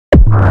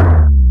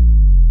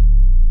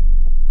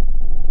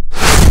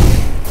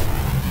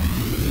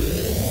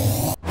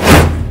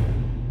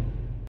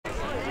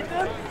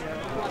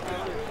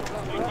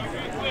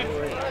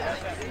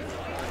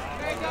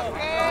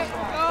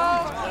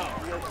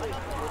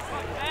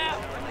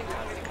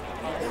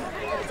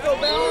Let's go,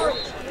 Bauer!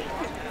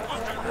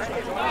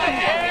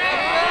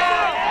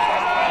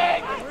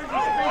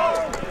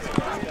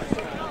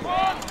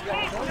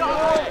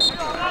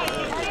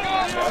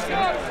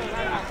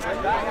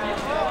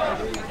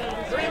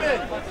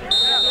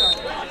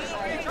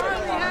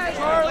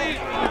 Charlie!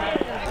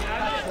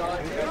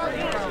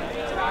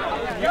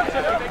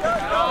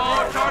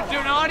 Oh, Charles, do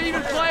not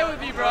even play with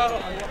me, bro.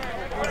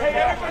 Hey,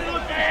 everybody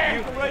look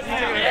there! Right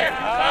here!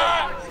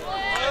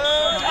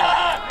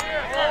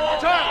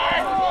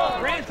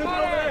 Grant took it over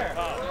there.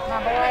 Come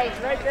on, boys.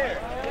 Right there.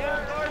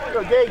 Go,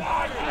 Dave.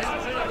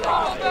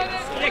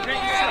 Yeah,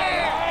 Grant,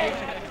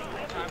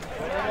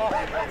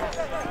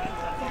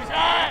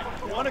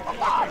 you want to come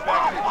back?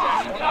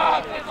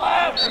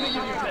 Let me give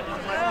you a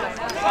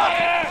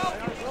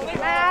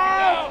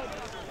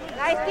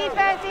Nice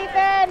defense,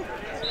 Ethan.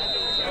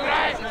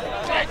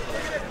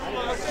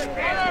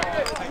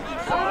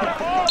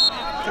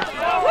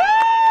 Woo!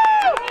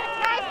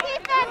 Nice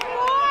defense,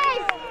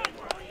 boys.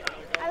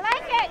 I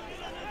like it.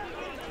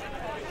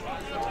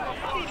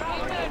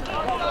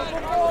 Come on,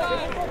 Isaac. Go,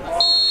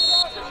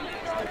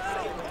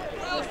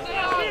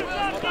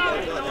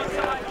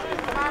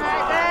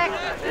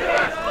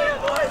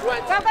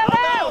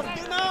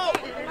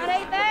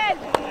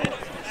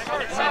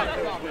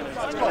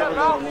 go,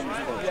 go. Come on, Ethan.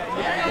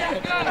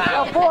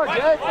 Go forward,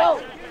 Jay, go!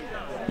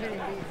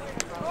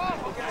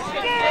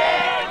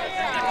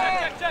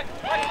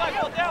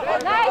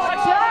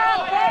 Nice job,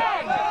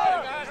 Ben!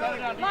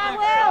 Come on,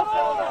 Will!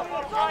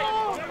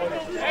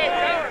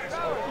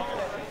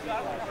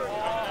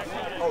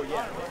 Oh,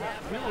 yeah.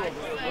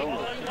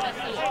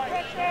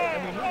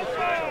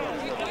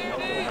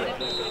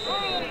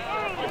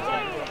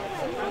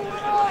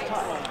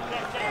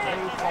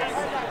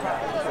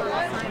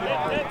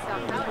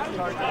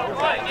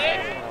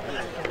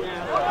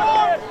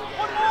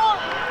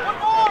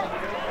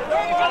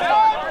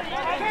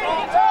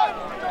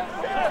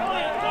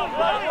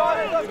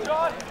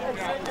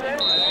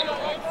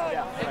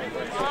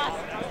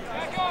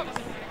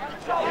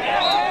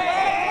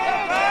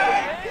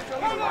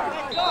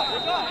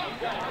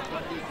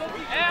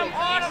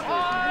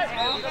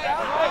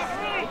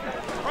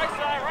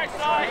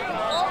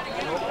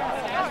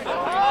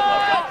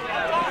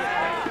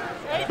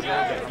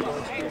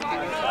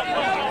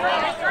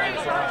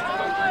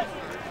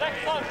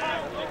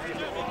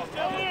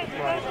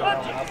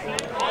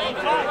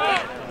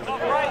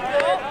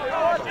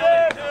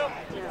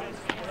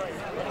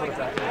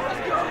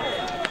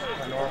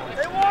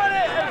 They want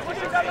it!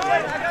 Push it down the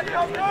right! I got you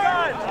on the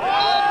side!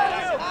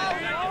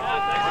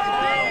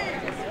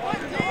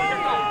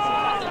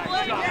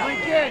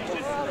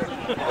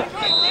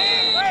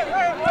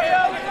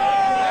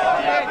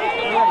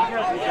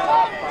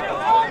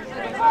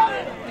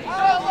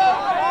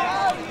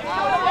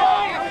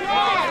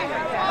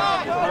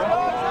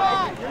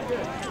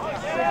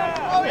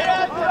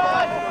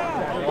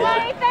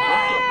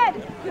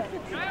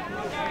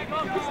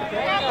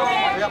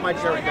 I got my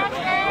chair right there.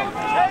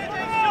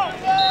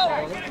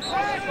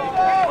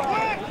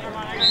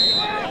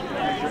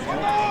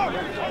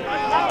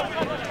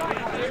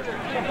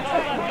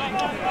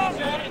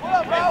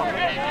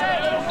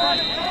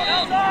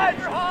 Outside,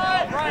 you're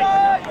hot!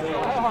 Right!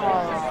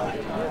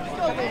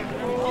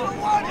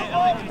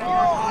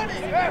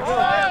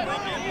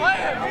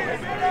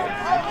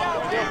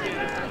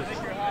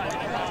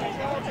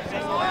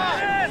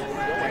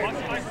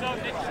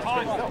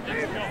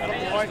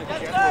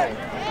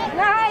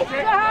 Nice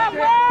job,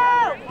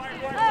 Will!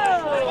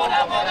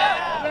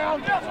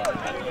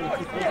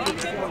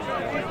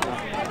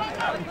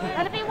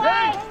 Let it be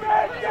wide!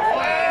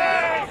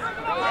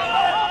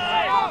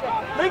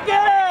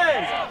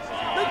 Lincoln!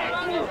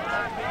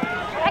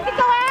 I can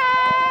go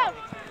out!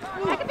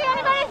 I can be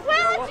anybody's.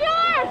 Will, it's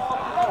yours!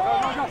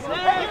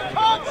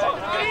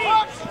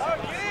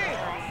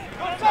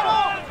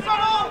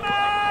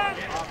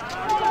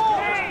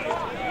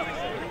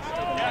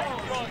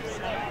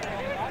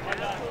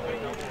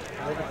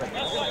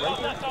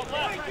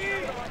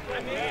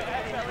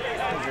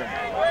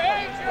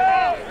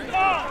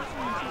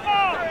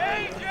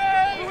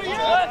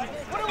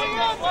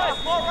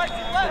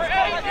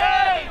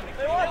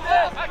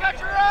 I got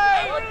your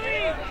right!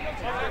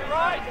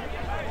 Right!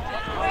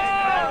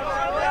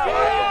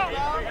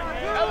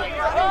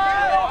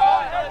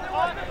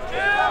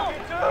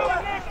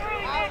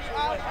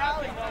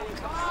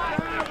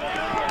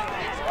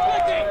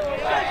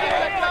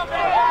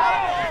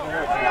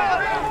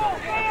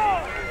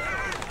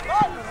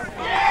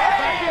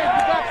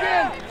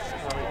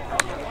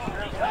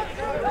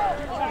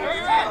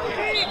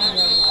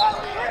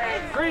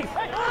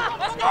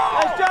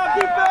 Nice job,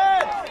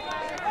 defense!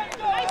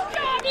 Nice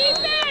job,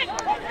 Ethan!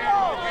 Nice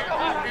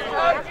job,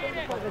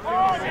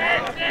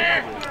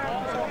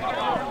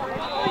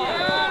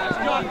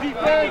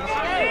 defense!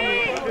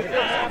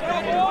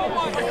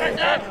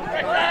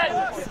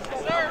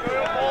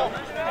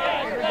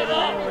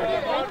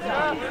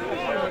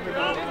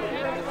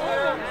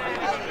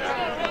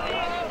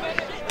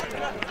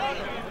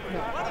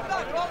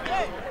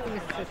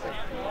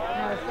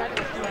 it's got to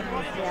be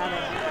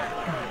Seattle.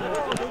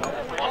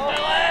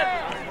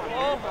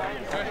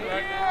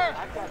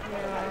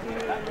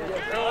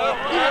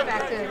 He's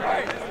back to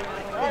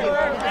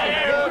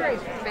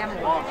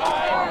family.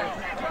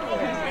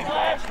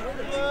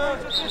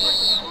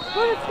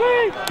 Let it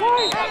speed!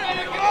 Point!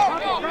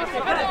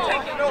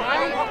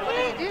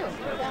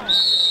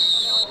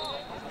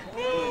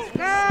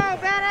 Go,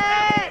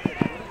 Bennett!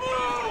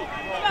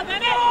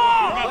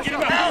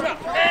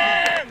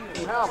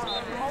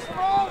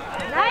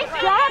 Nice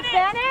job,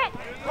 Bennett!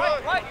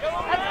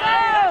 Let's go!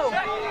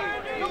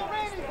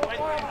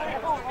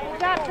 Good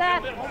job,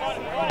 Seth.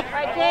 All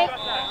right, Jake.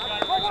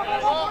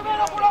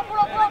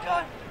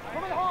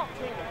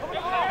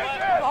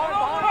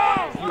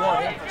 You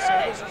want him for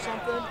service or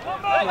something?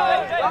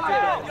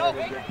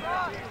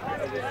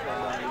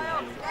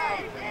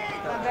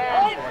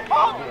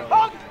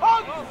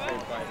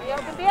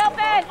 Be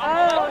open!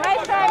 Oh,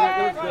 nice try,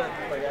 man!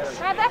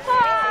 Grab that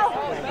ball!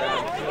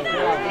 Come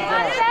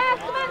on, Zach!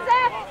 Come on,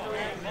 Zach!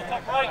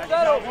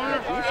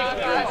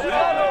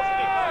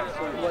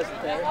 Wasn't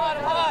there?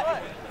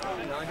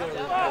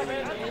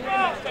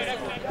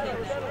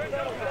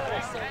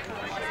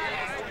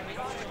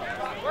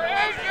 We're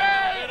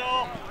Asian!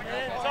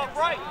 Top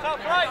right, top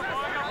right!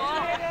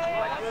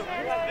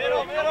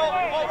 Middle, middle,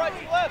 go right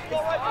to left, go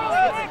right to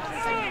left!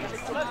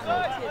 Left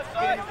side, left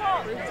side!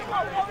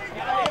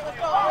 Let's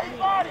go,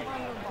 everybody!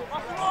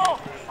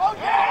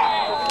 Okay!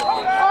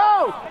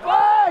 Oh!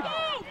 Good!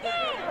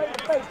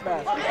 Face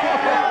mask.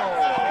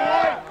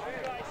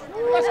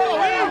 Let's go,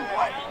 Will!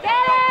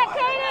 Get it,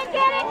 Kaden!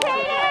 Get it,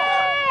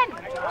 Kaden!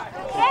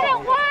 Get it,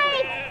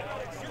 White!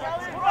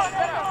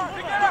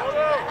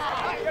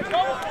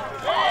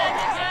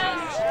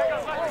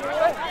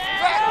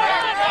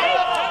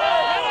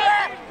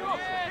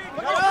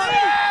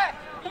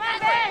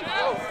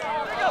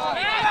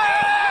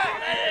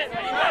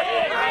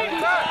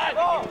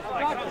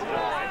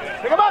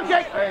 Pick him up,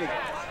 Jake! Hey.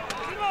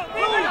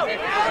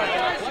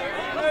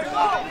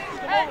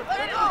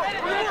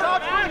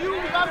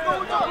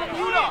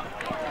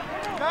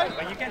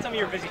 But you can't tell me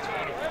you're busy 20.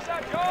 Nice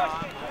job, Josh!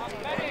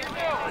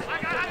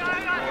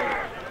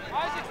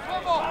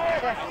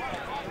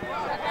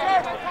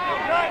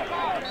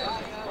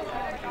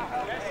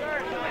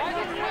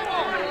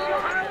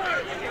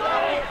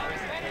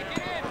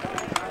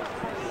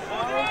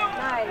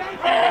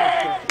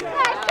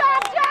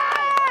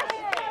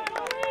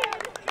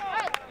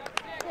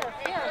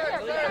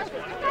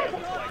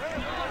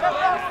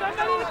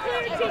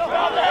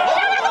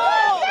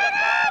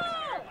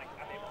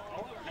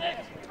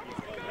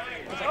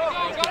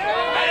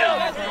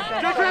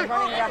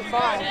 Running that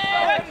ball.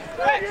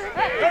 Take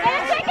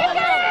it, David!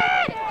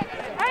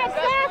 All right,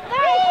 Seth,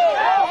 nice!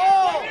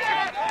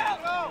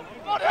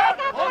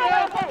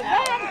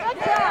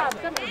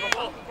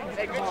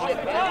 Ben,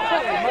 good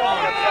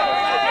job!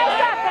 Nice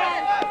job,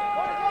 Ben!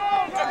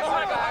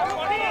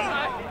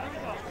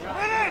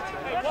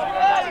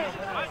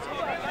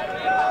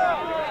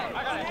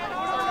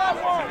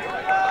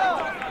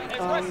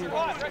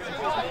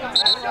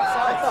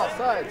 It's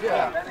outside,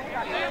 yeah.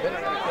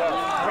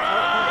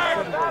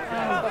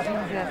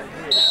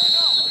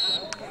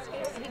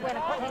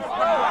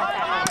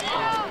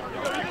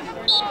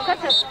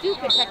 Such a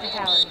stupid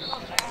technicality.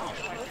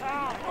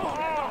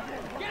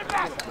 Get it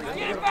back!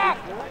 Get it back!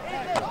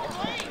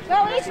 Go,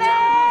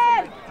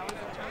 Ethan!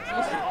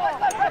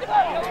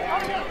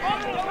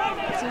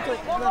 Seems like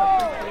he's not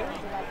a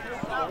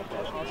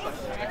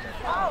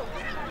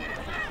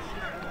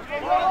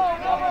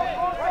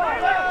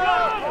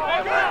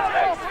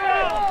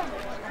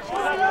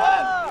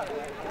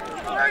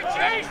We're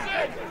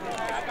chasing!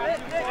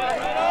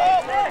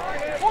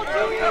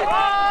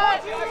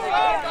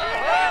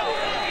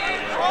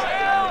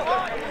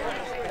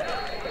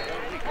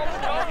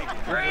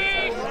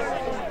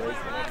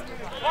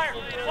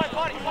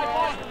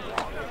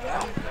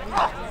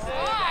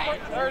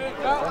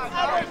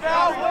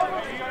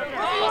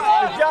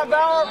 Good job,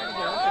 Bauer!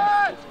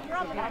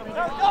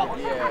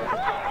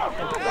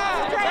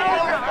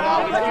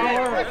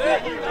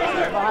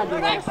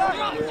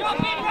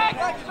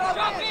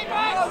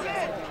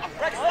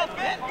 Rex, step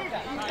in!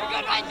 You're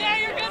good right there,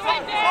 you're good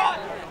right there!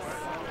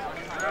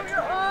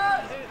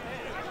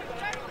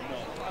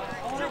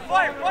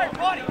 Fire, fire,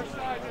 body!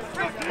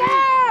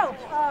 No!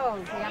 Oh,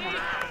 damn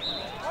it.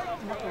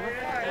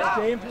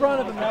 Stay in front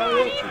of him,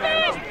 Mario.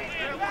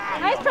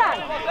 Nice try.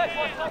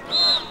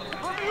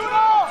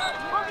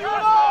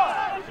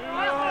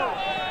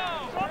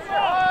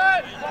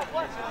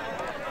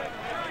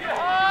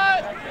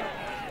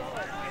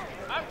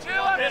 I'm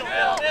chill, I'm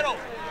chill. Middle.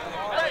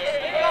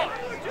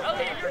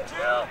 Ellie, you're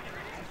chill.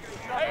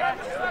 Hey, I'm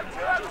chill.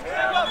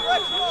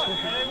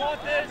 They want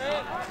this.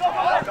 Go,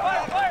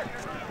 fire.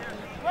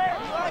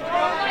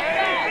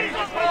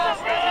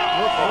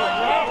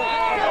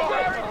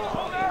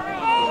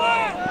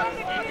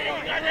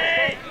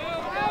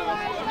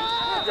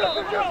 Get him,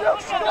 Lucas!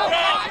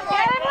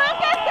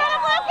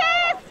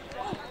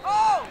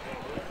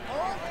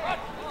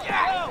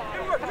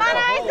 Come on,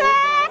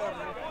 Isaac!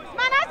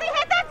 Come on, Isaac,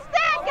 hit that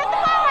stick! Get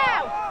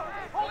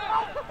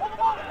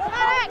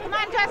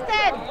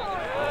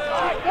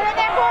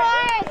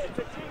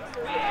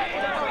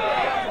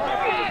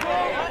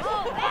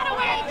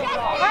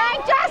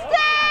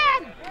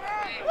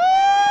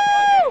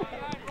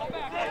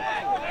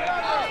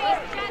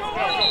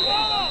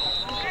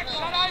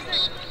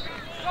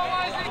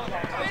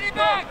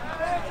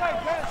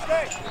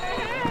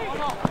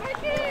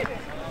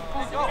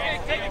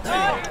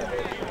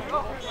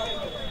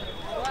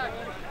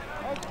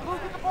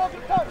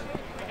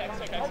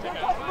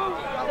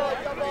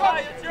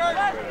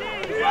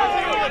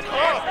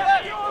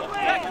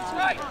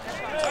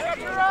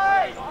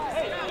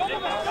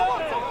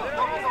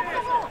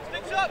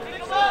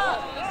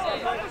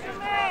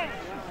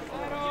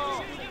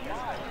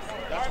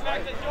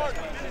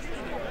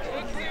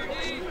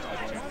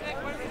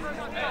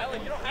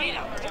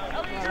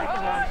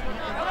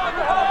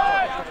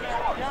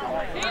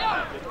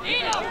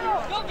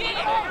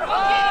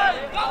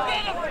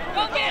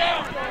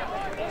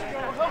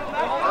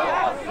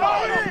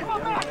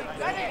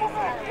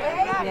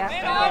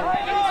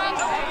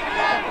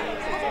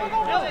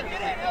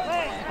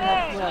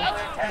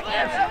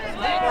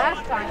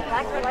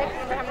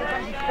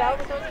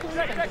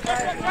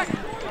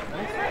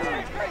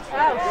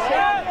Oh,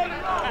 shit.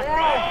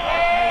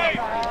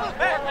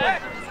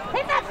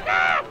 Hit that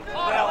stick!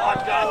 Well,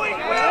 I'm going,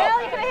 Will,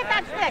 you can hit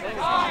that stick.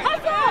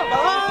 Hustle!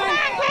 Come on,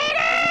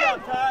 Kaden!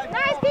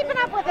 Nice keeping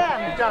up with him.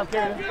 Good job,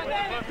 Kaden.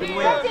 Good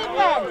win. Good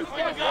defense.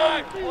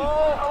 People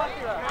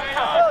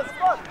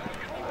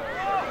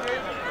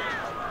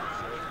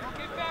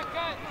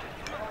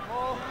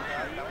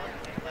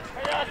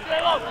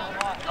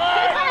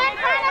in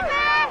front of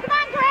him! Come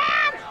on,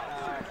 Grant!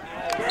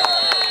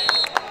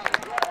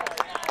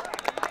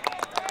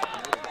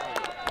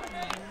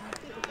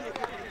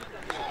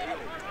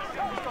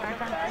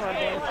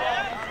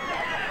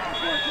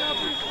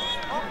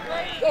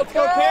 Let's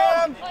go,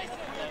 Cam!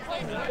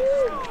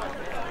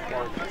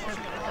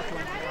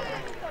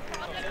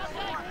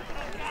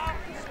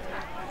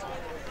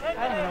 I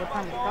don't know what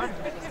time it's done.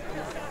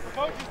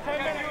 Coach is 10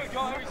 minutes.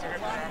 Go,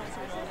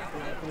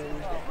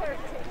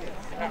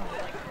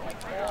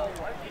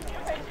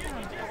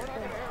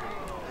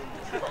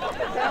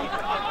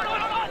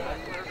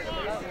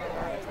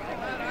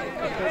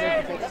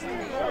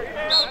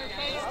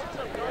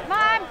 Come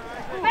on!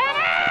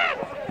 Bennett!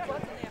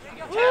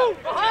 Woo!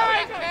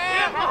 Behind!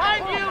 Cam,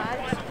 behind you!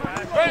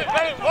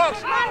 Bennett, walk!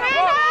 Come on,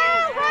 Randall!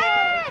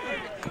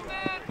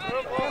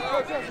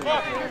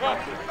 Walk!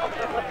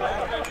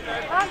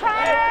 On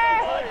Connor!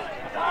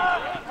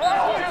 Come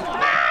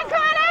on,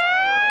 Connor!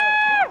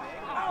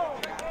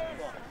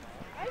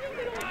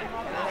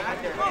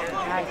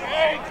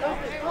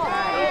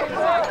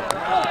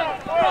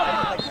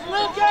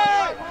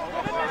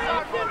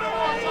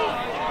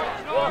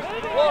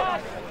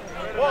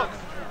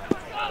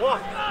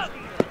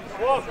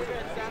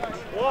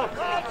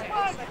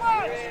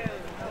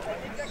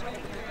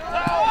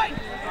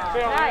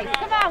 Nice.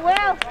 Come on,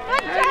 Will.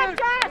 Good job,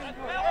 Josh.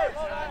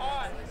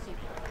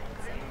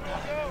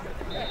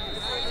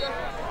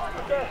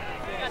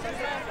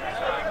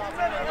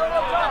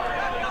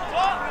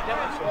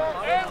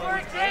 And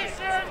we're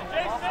Jason!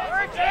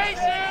 We're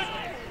Jason!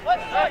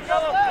 Let's go!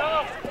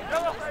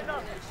 Go!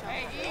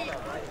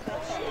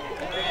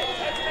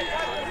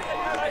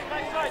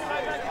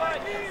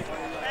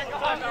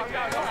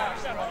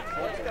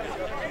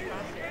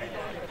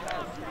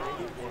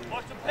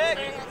 Watch the pick!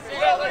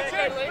 Let's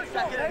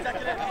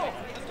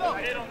go!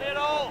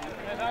 Middle!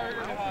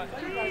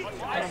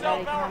 Nice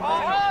out,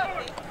 Power!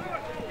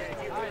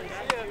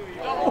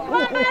 Come on,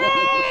 buddy!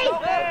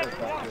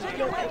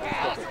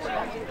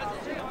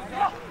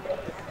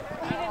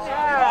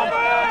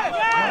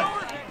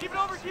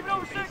 Keep it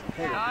over, six!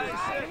 Nice!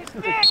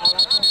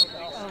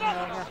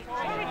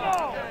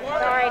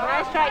 Sorry,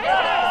 nice try.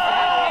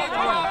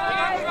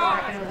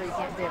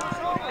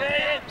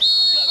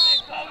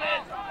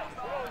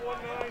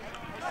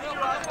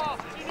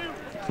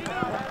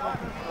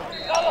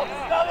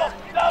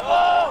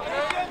 Double!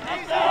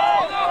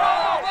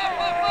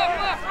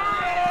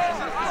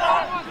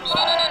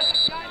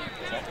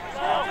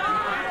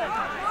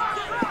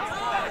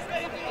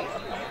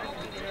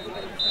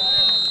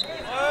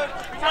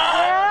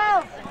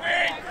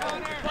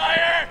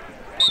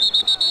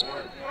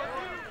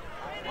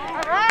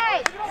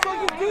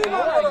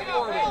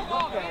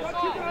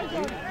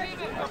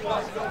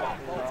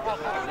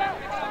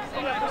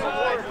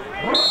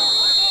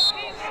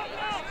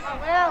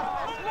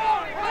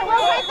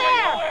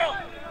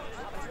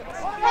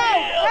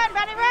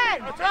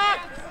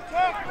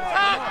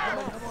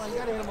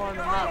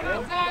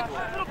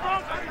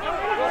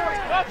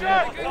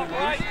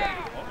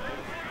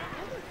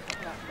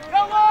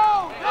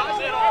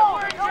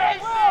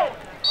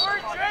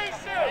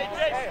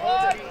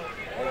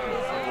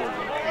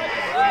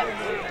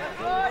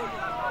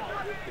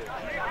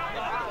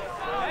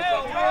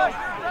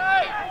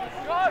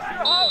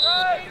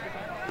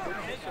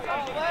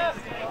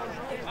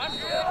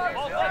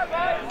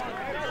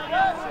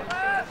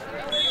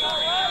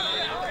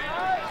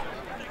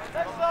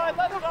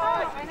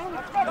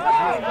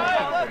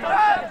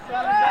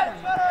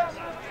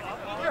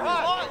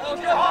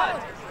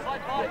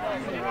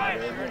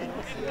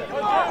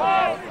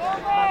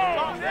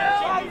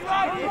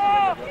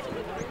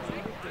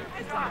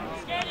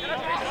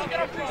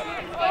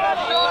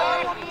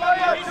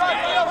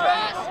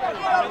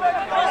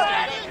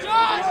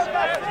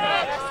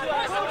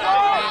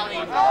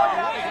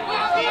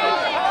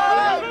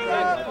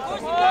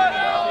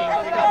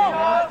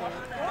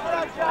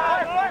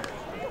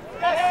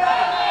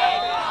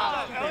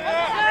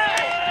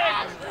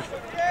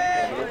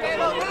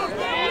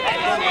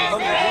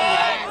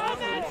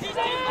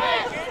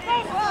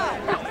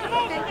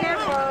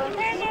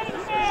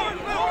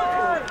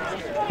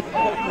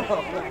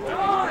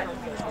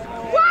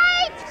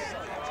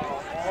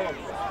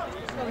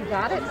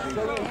 Got it?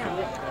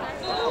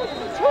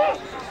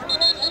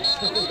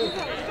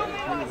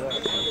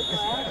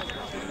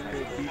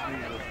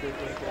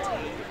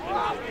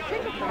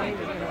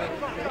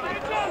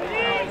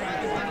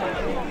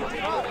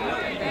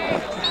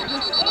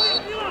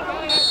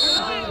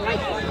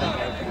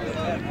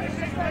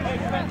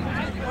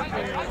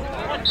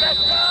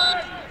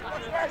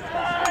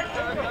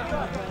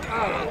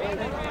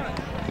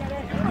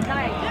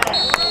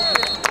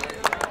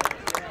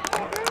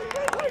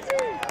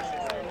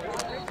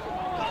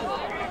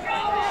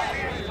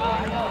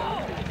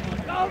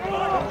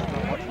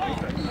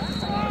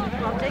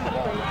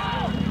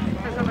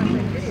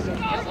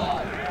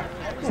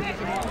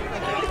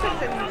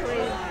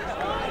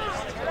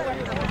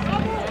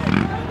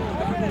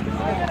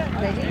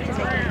 They need to make it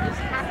just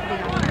have to be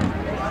on there.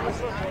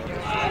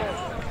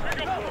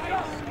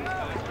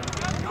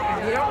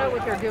 If you don't know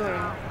what they're doing,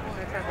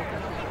 that's how they do.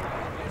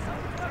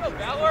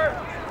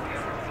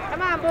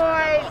 Come on,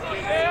 boys.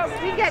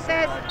 We get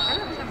this. I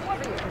don't think I'm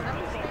free.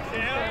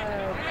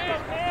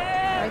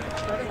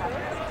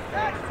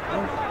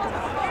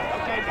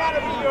 Okay,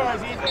 gotta be yours,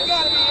 Ethan.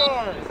 Gotta be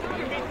yours.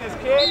 You beat this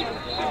kid. You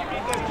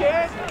beat this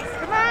kid.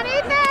 Come on,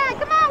 Ethan.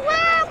 Come on,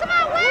 Will. Come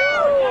on, Will.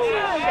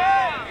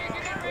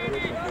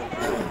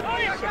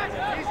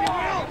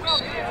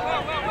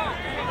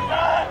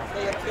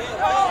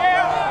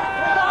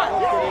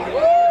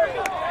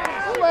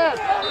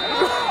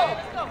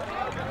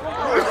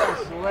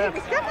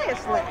 It's definitely a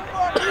slip.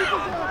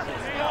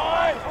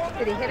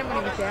 Did he hit him when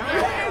he was down?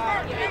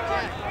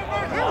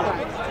 Now what?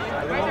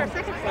 Where's our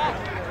second slip?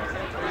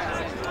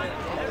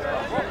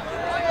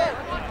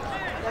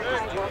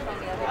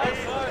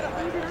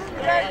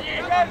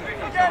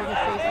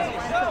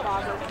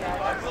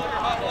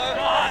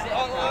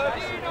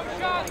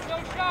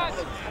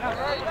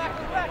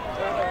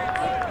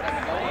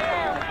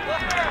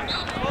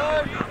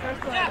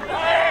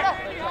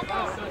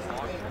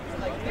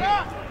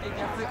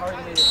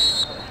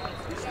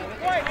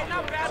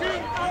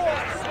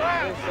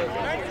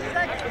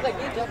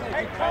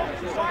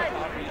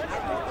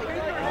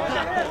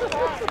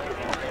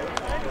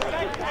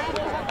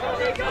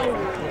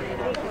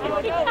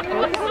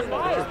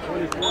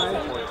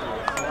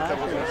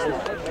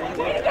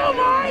 Way to go,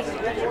 boys!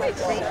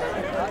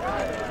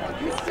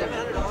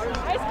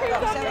 Ice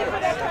cream's up there for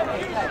that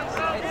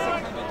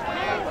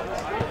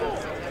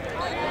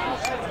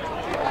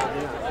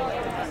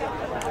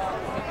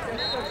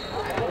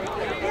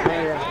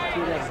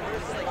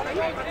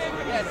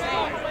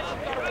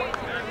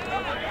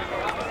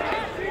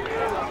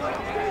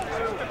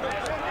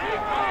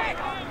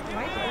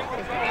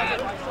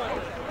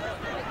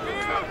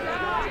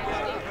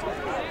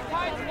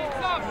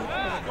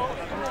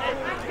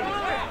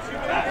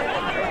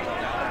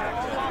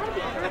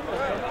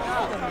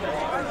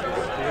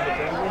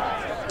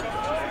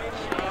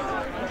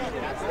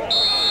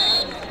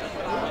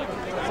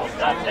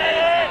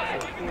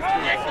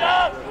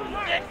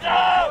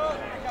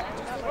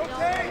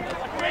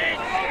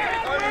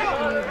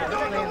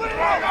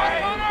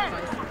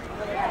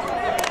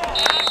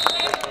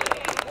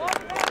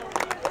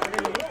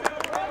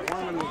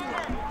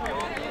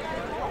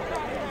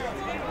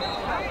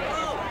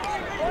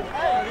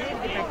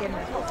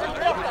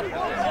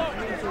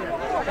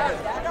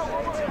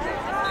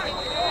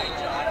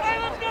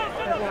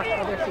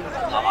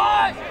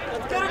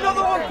Get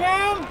another one,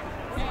 Cam!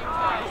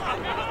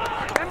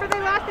 Remember,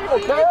 they lost their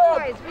senior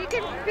boys. We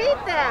can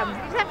beat them. You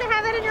just have to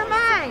have that in your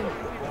mind.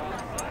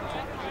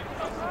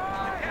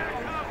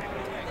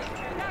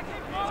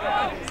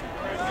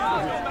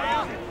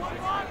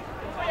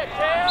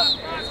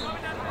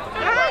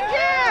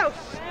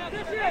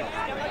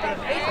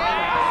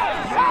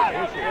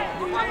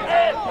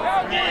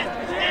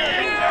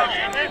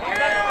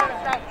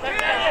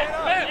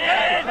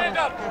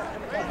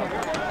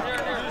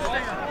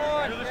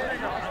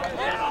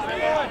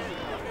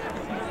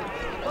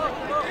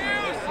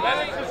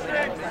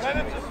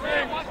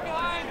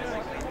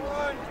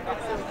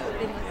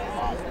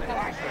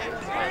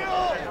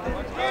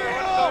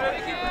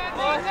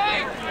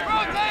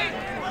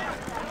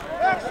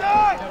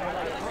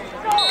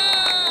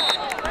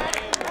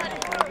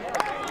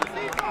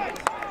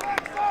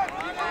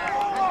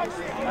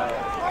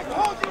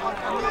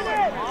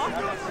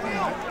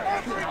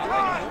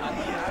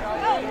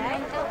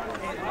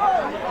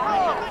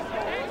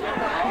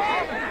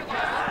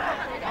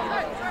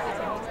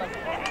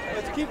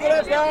 Let's keep it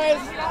up,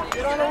 guys.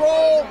 Get on a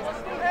roll.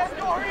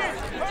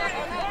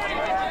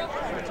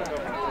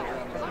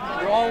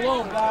 You're all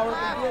alone, Bauer.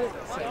 Get it.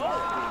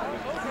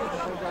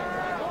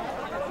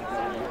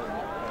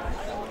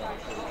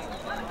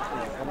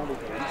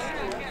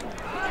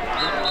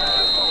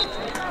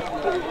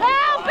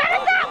 Oh, bet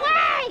it that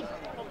way!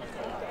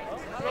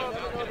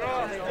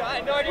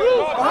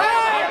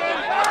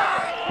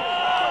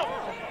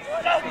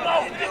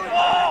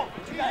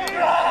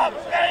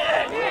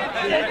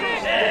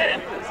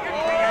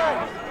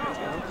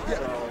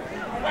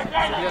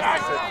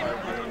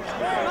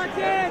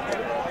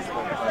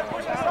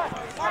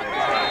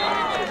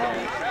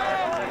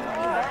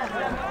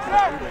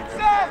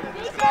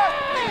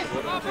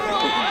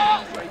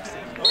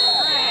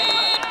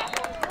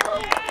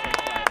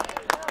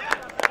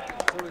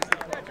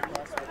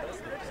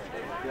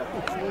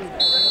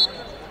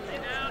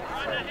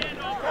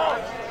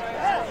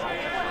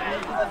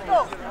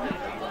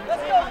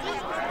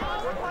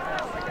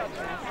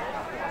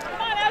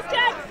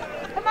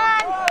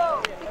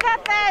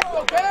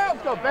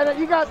 Let's go, Bennett.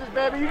 You got this,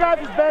 baby. You got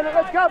this, Bennett.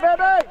 Let's go,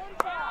 baby. Let's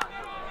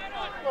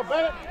go,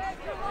 Bennett.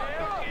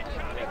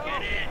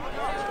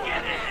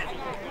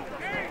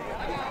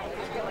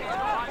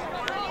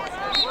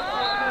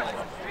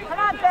 Come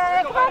on,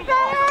 Bennett. Come on,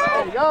 Bennett.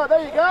 There you go.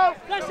 There you go.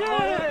 That's it.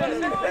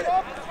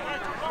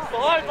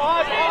 Behind.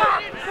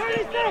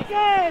 30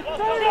 seconds.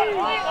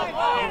 30.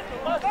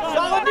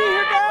 Solid D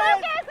here,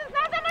 guys. Lucas is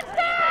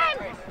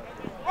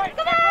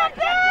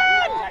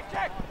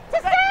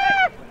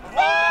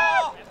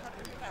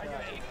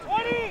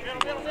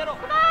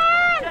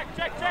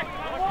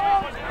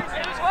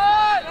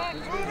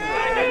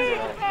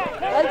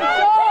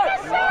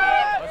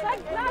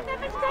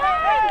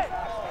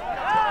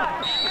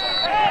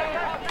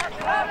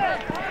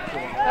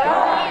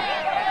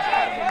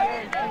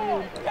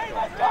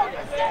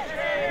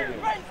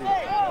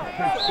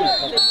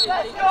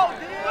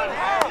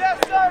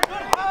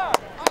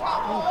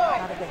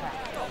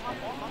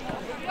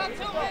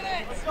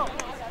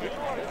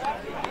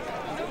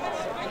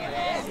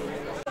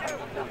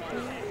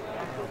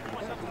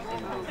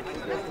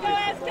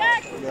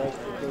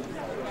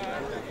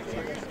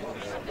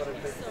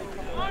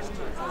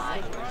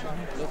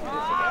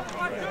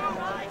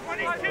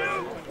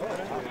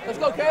Let's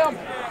go, Cam.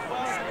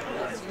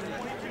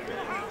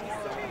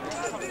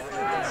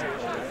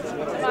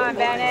 Come on,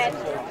 Bennett.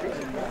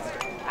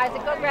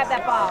 Isaac, go grab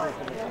that ball.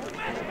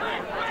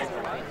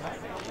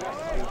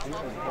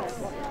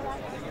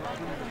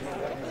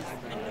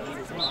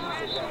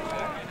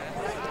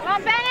 Come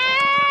on,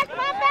 Bennett! Come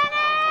on,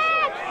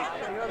 Bennett!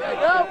 There you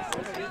go.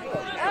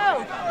 Go.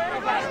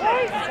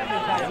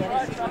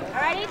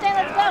 All right, Ethan,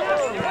 let's go.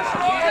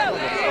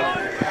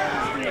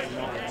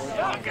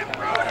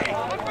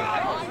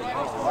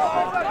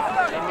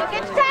 Get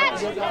your touch.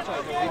 Get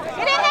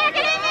in there,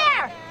 get in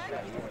there.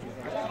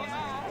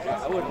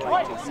 I wouldn't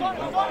like to see Go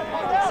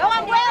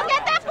on, Will,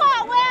 get that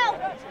ball, Will.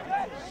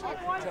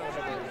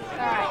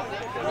 All right.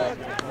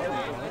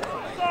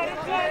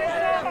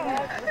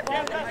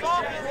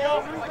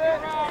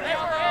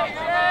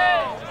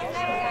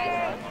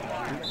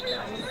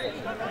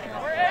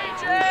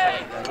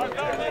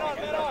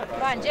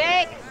 Come on,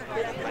 Jake.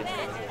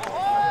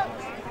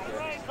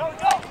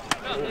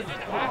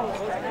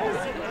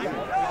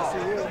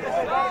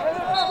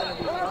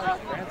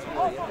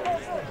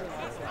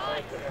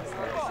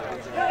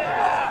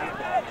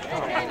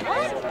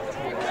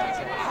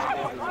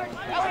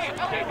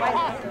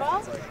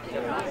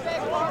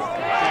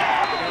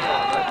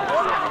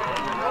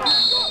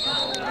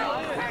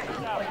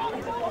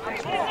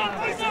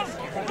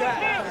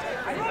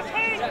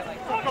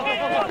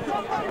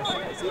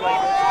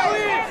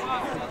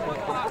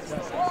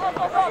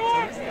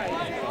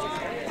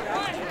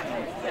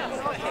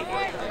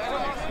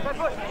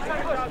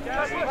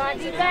 Come on,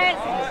 defense.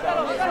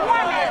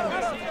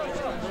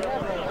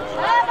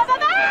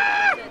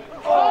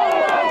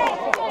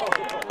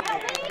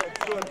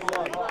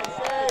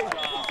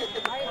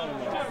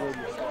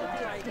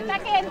 Get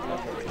back in.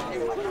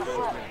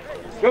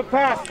 Good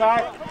pass, Ty.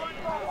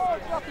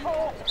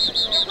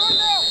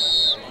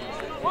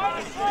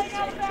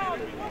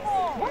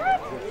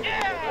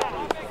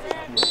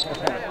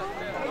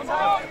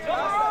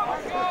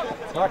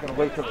 I'm not going to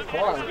wait till the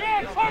car.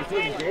 I'm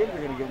thinking games are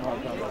going to get more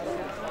time.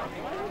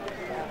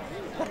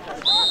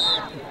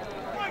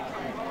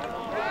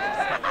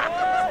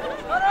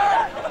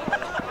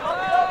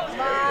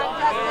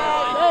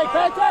 Hey,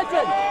 pay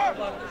attention!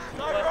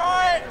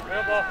 Right.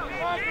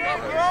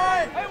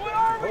 Right. Hey, what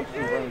are we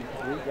doing?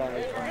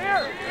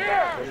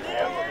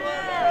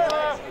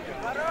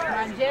 Come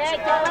on, Jake,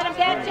 don't let him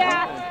get ya.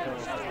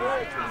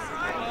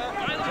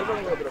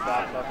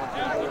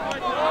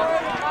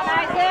 Come on,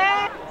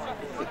 Isaac.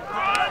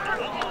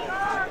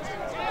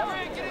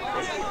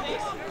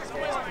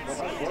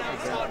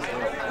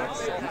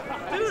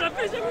 Dude, I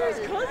finished over his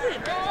cousin.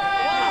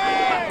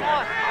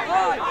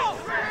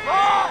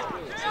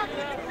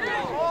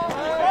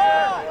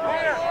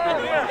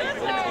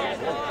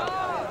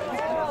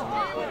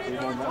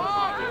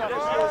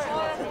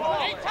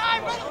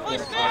 Time, brother,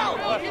 push down.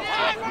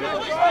 Time, brother,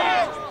 push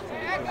down.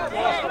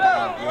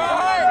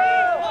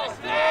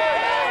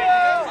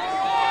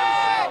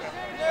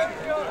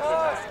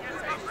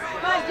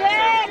 Come on,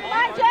 Jake. Come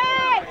on,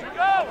 Jake.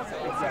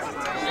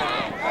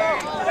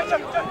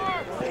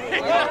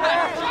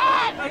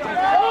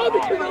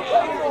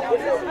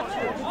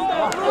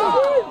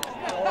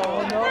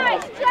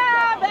 Nice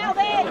job,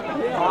 Alvin.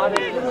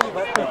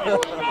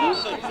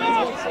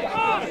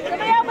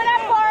 Somebody open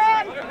up for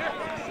him.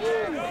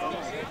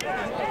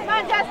 Come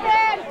on,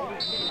 Justin.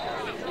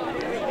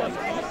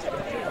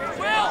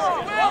 Will.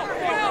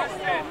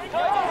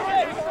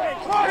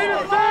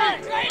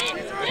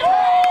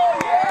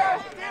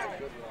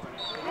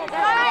 Come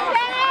on,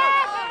 Bennett.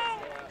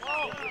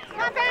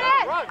 Come on,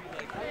 Bennett.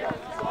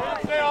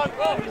 Stay on.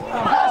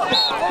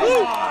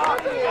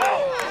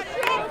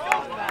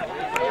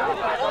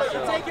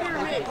 Take it or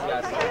me.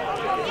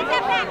 Get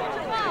that back.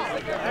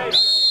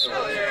 It's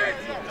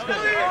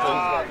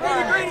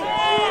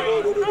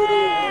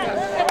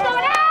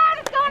going out.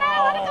 It's going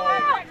out. Let it go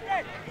out.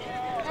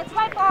 That's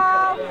my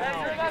ball.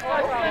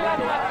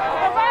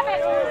 Grab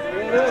it.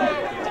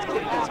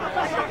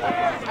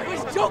 I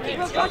was joking.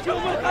 Come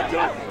on,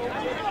 Will.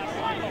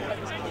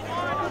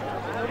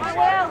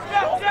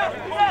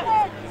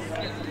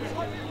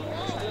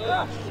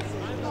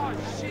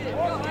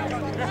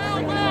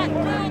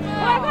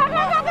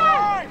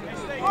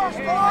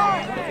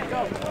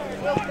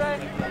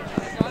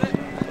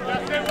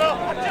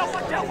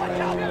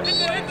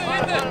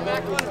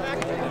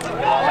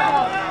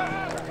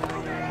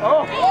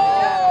 Oh,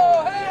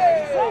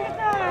 hey!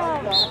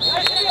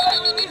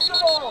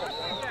 Unreleasable!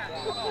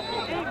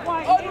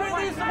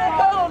 Unreleasable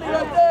penalty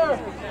right there!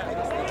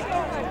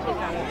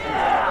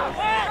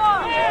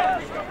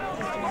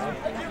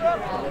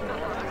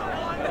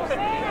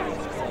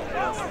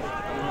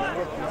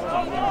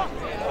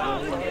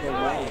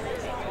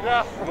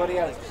 Yeah. What do you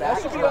got his back? That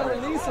should be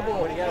unreleasable.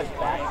 What do you got his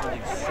back?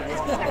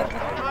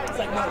 It's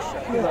like, no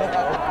shit.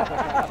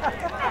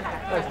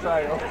 Nice try,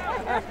 though.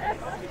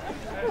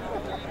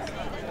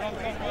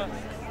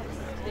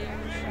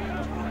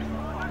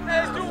 Hey,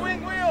 let's do a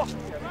wing wheel.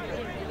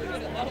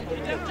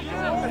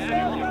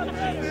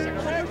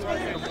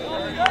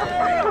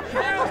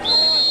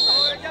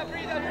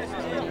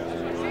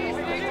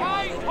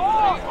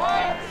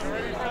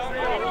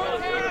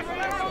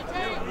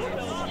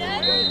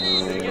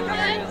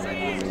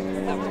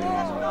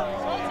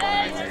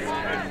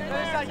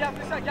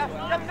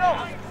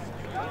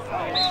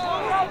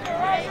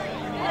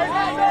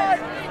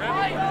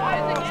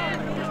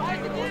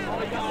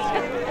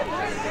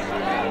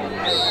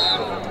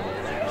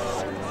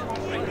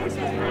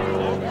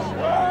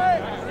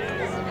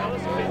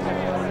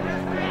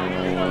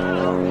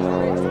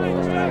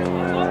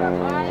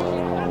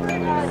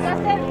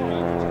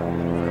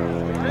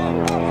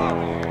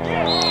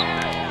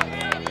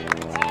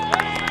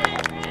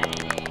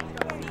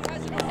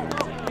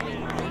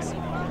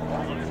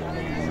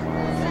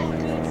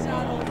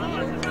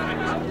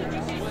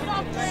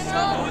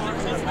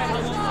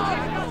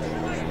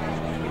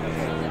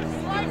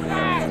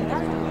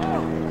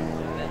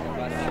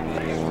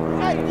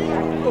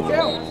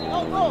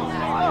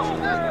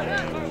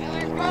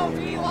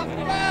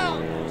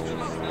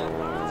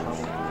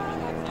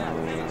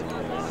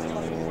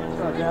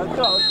 Let's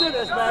go. Let's do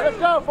this, man. Let's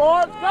go,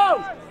 Ford. Let's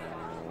go.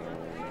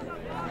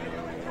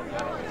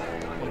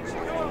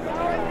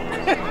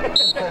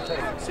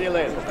 See you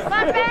later. Come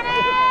on, Bennett!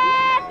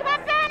 Come on,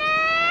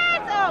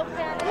 Bennett! Oh,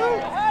 Bennett.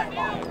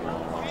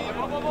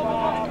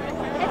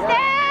 It's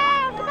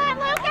down! Come on,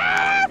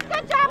 Lucas!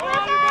 Good job,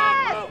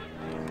 Lucas!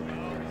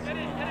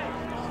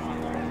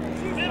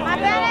 Come on,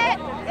 Bennett!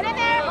 Get in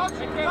there!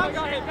 I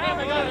got it.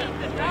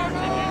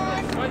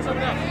 Find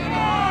someone else.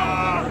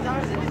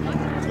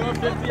 Let's go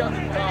 50 on the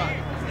dot.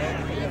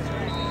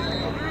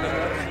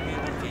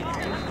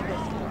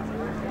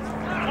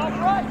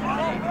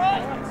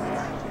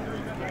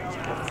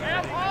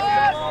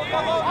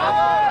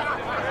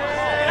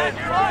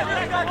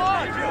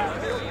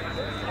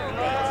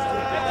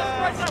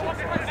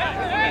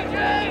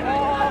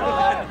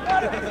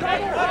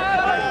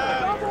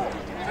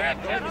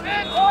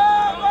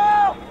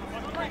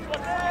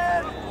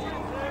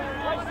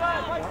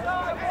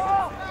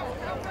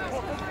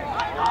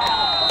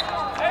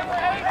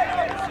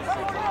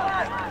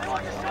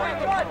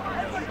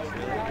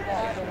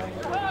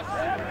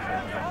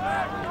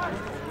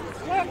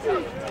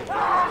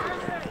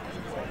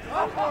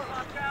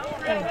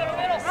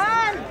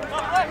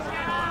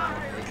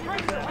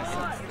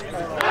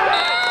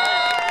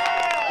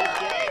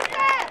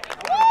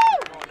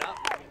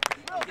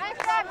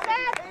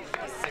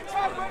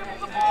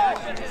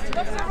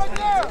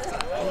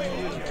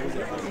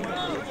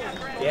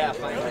 Yeah,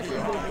 fine. Let's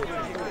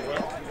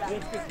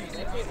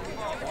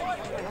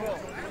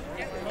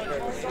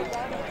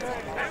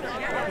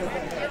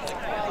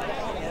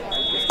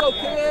go,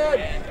 kid.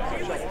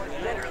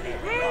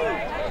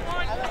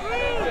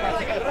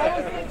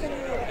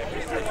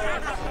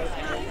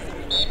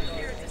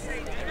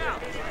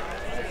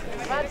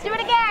 Let's do it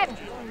again.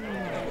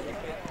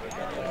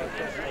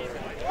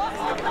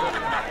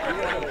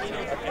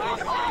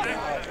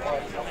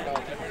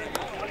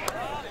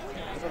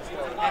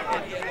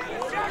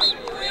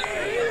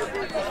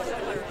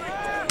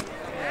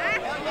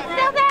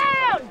 Still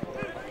down.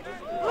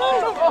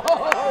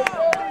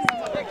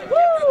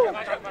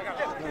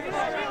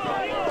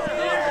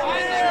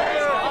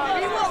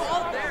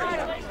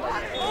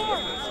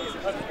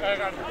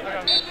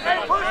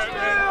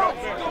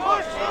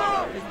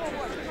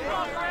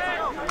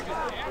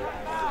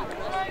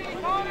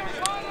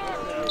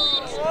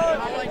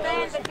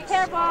 But be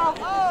careful.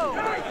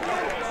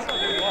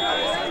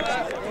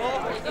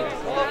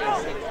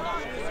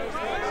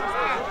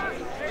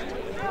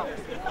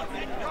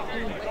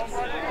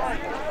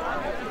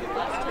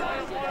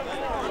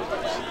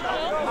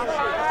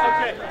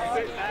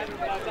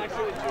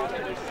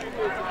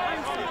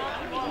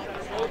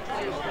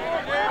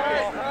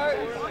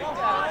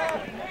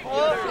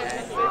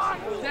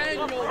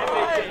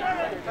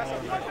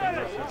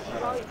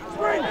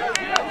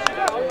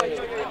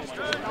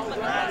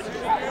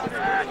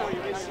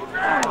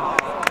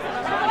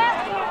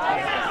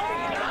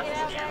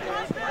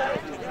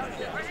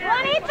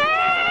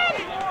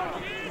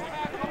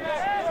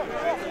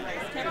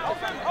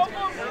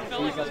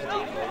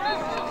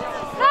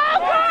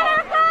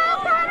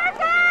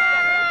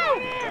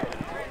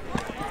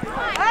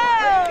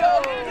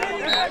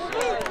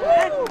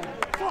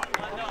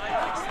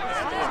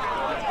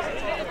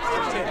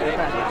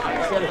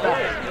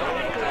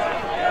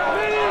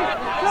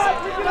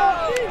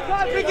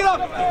 Pick it up!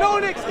 No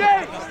one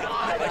escapes!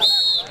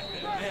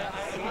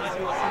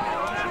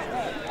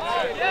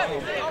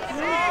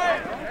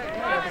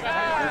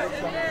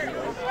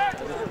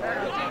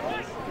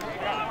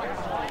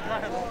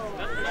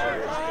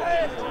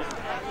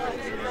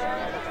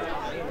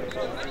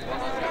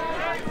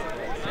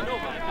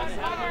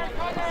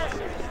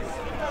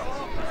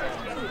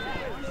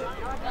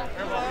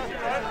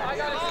 I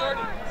got it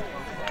started.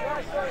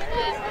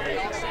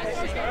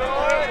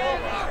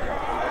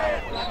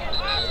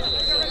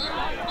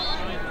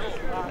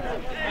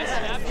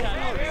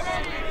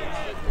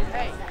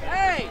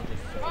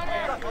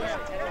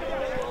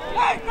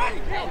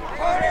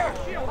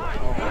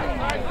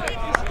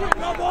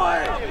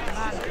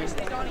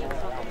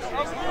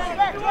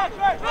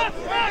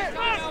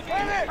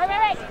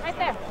 Wait, right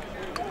there.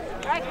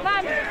 All right, come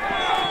on.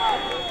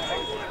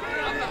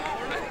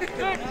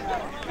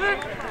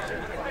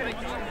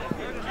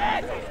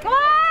 Come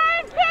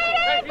on,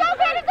 Katie! Go,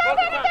 Katie, go,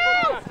 Katie,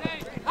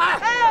 go!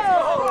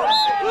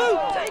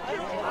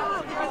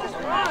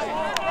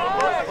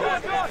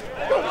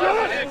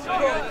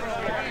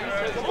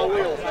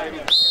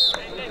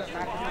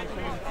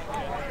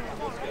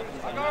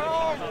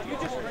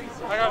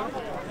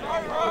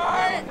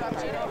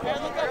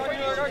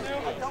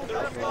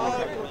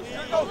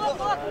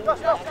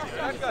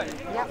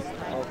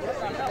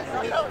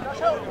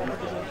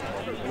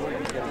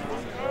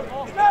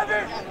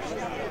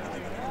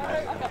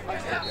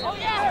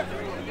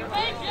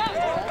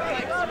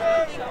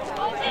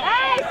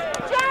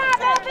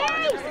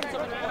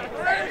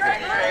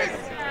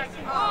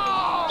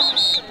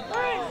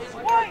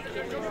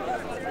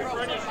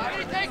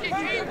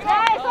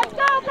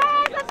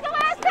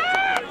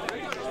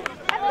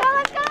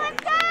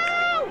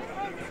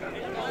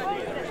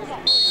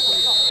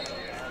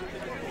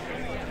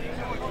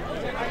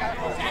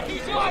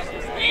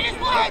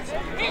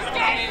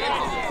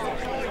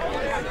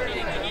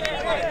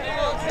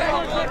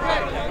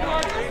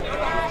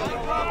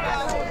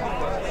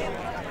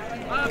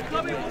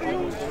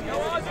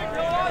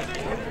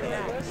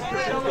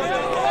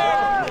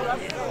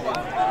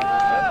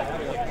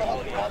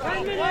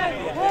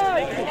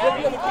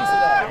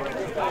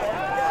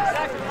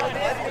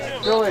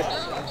 Billy.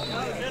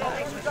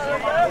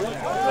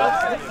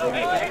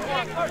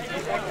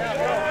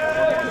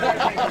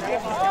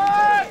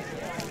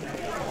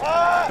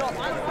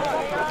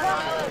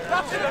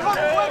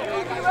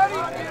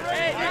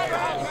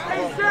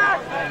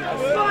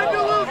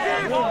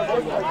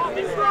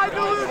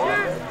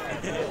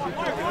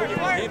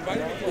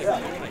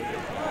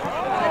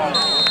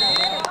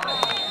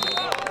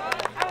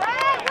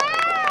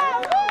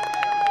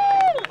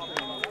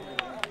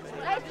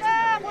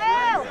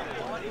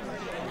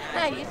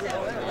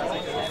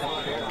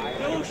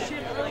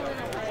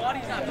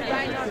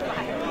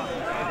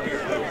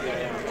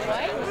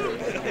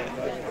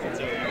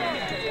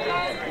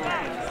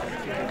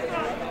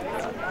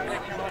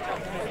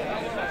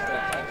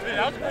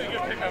 That was a pretty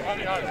good pickup, I'll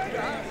be honest.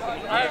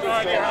 I have no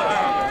idea how that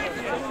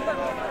happened.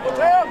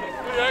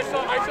 Dude, I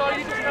saw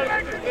you just kind of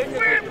pick the thing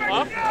and pick him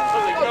up. I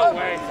was like, no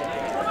way.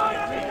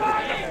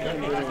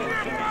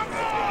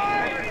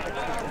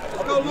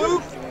 I'll go,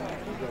 Luke.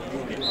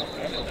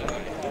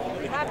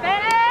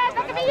 Bennett,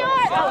 that could be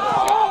yours. Oh.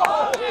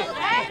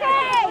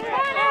 Okay,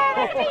 Connor,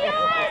 that could be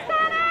yours,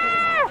 Connor.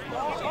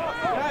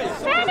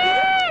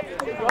 Bennett.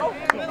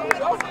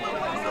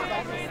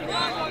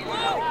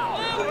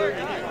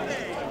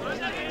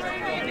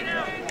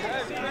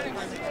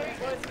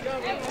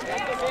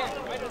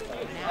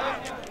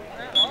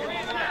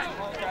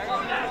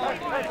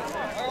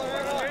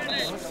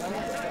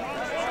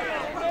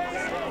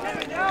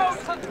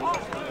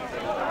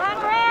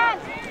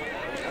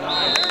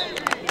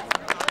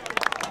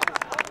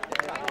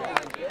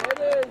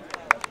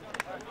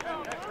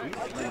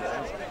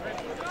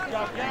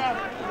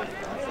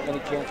 Any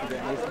chance of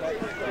getting this? Do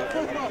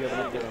you have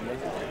any get on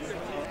this?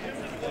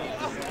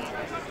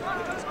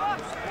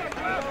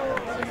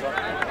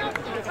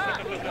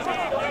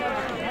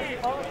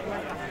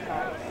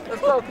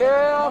 Let's go,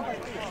 Cam!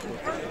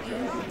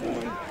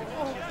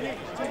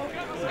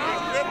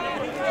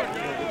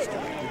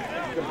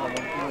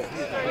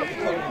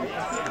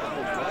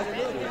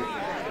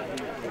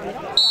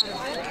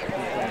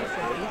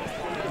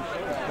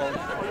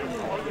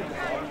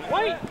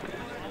 Wait!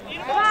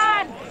 Come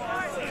on!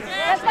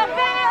 Let's go,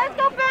 Bennett! Let's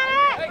go,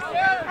 Bennett!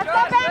 Let's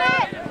go,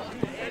 Bennett!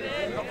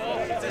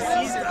 It's a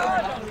season.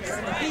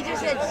 He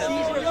just said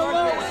season.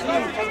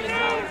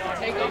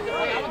 Take off the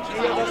play.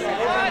 Hold him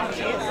down.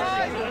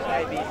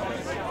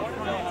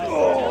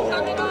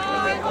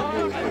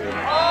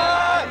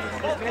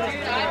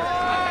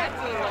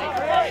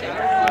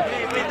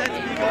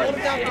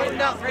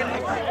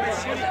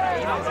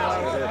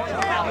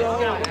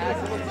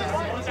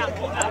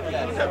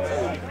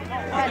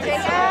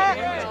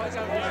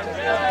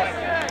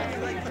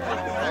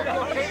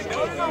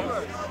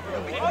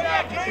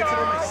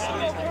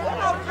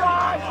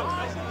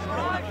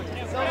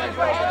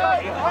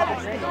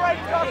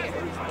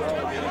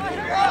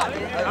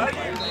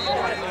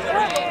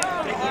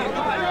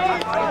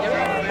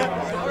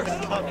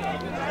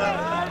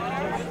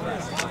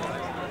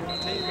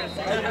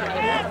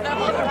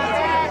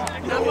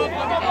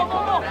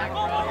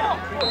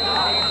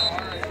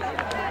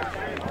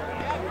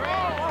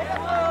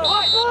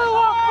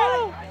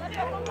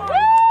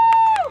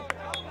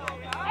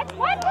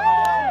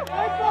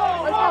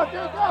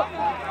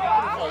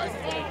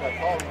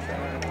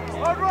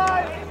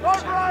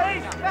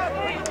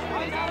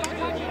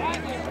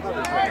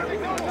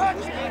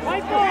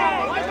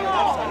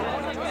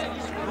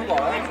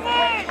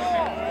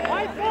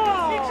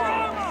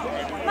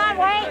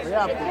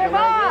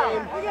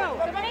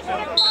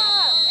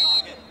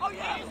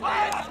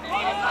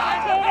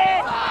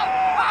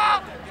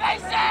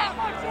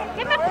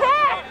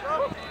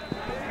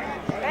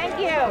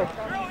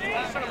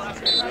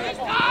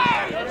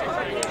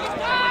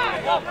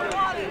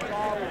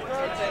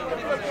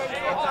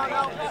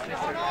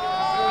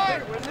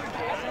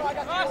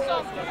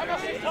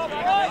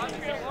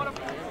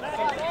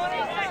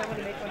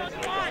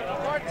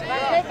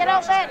 Take it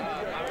open.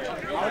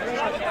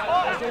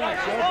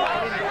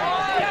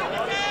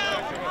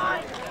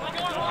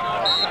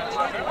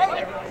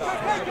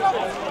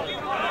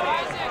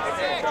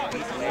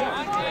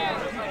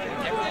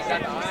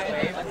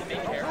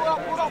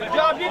 Good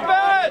job,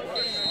 defense!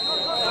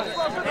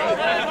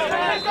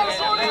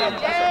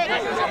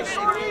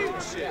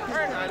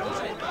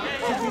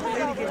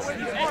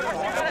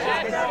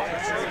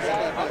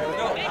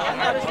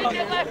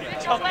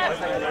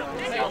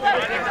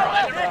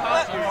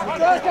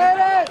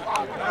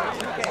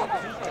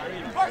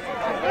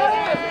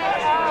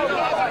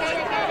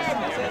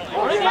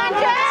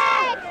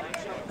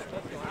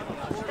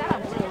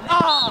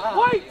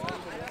 Wait!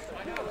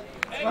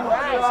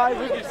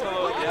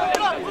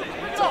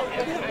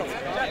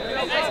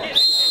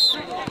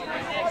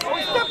 Oh,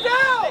 he stepped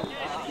out!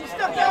 He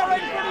stepped out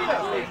right in front of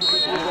you!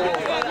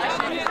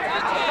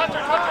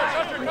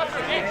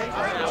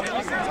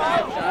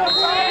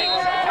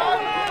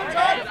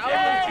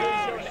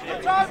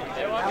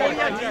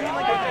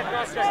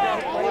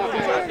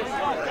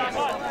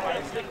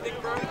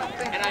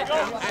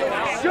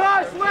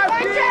 Josh,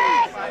 lefty!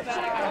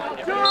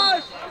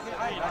 Josh!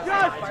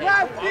 Josh,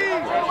 lefty!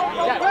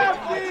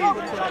 Lefty!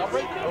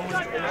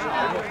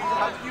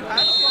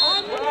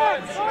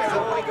 So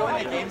when we go in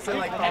the game, so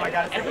like, oh my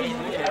god, it's like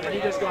easy, and then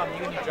you just go on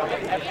mute and you jump in.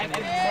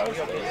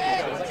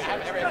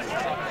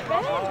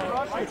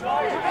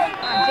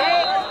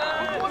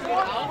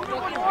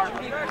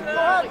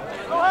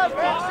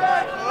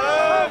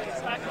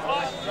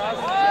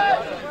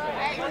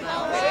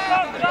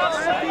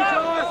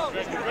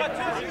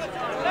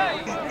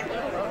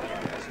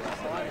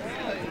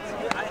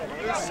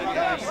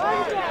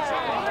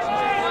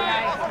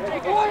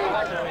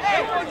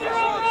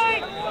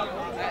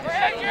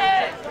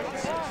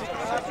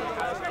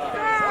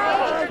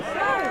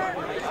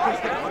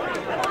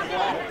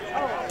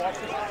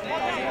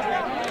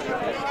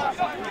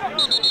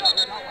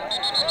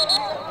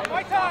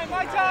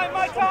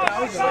 My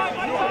time!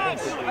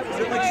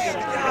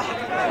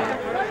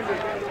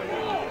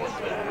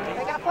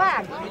 They got a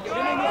flag.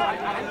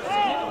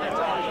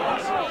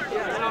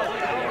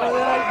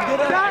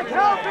 Jack,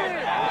 help him!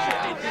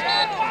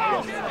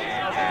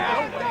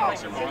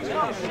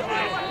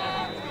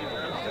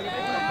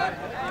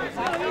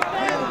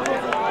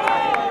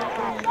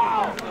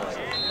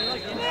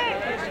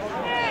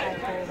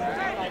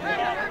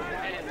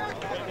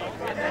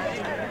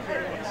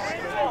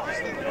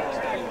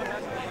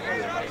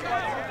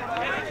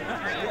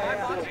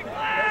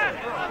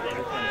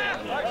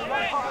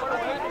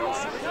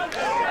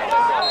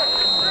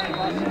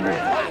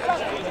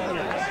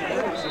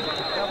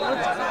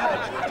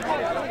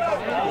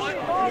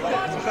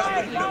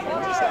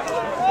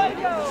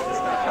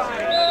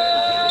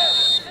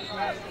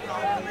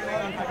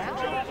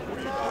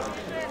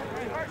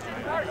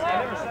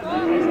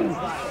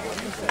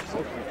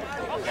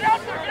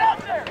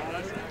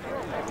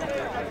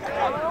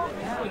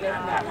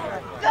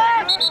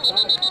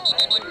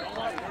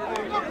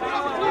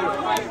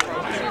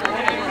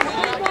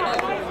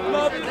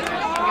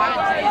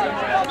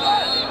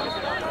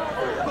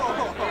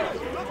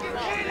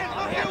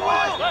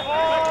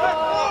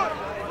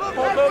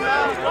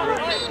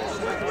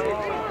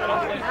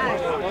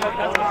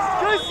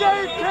 Good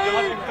save,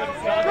 Kane!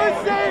 Good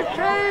save,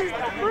 Kane!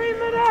 3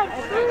 minutes!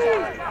 3!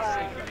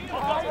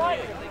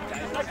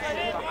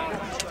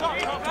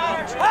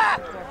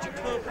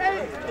 Hey,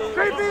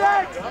 creepy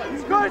X!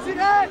 Scorching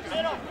X!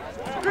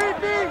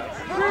 Creepy!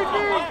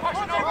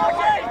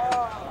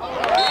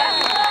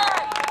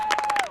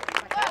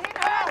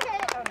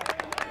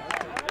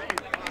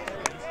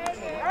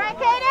 All right,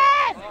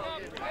 Kaden!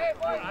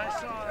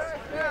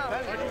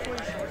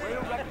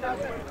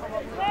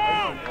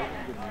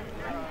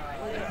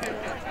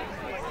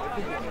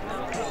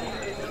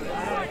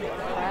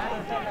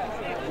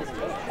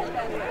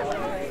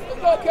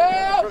 For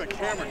the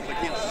camera, because I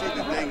can't see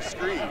the dang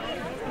screen.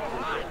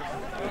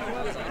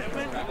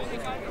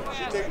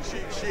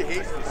 She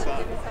hates the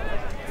sun.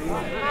 Come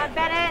on,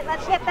 Bennett,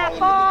 let's hit that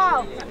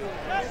ball.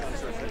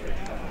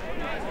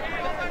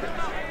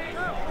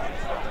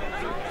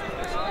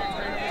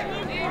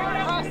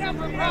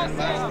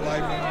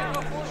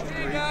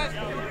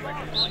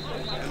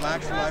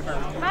 Relax your life.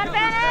 Come on,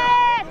 Bennett!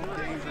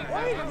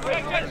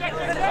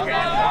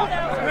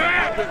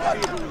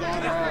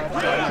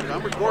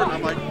 I'm recording.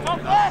 I'm like,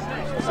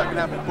 second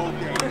half of both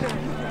games.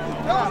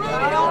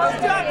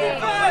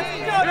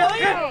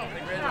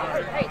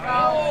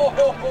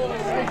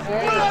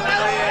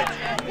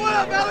 What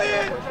up,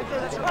 Elliot?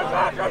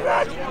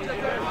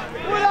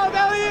 What up,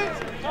 Elliot?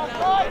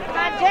 Come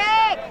on,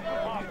 Jake!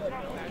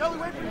 Kelly,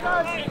 wait for you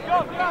guys. Go.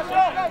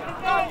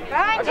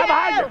 Behind you!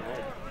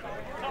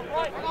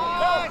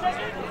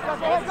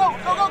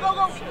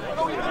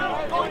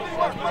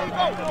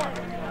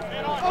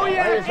 Oh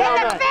yeah! In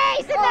the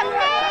face!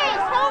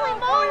 Holy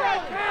moly!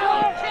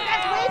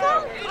 That's legal?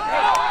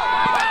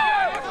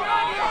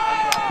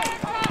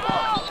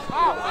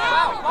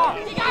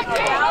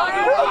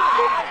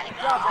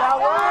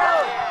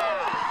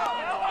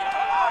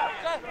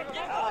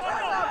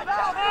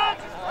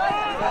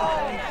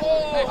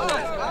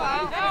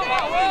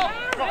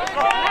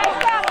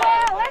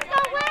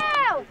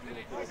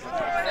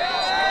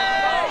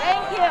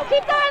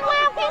 Keep going,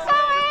 Will! Keep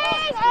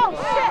going! Oh,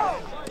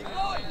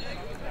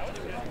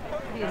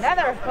 shit!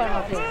 Another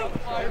penalty.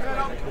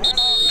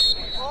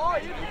 Oh,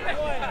 you can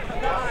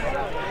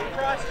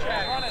cross check.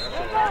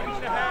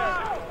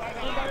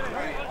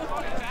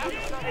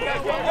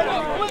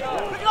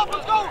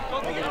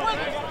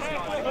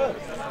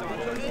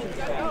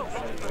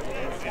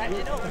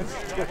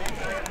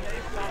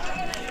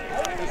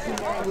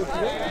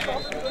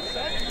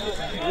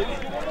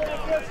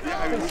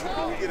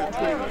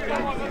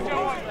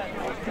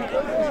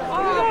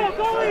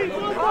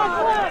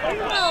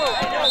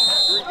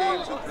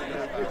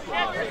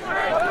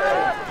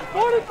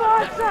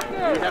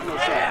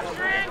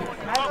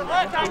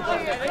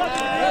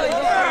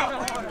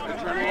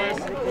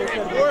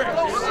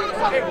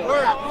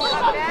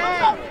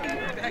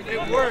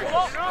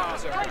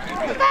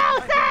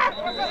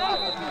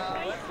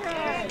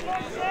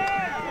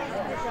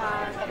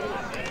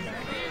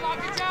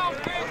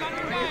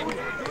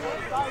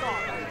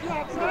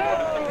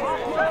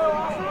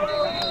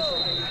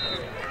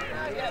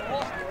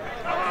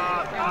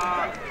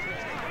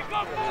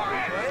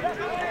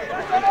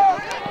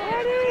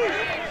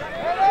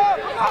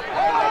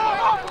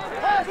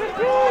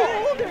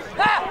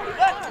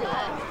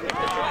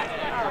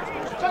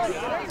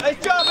 Nice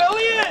job,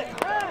 Elliot!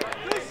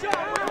 Good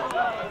shot!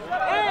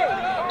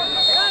 Hey!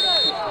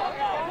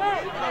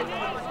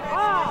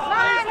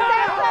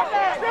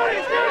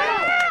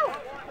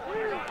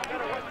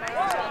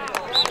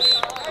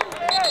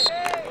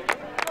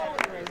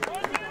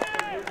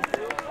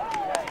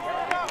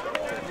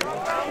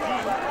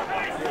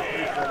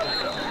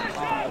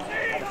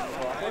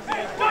 Let's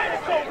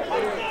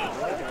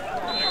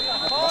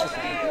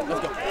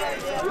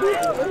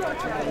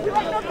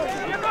go.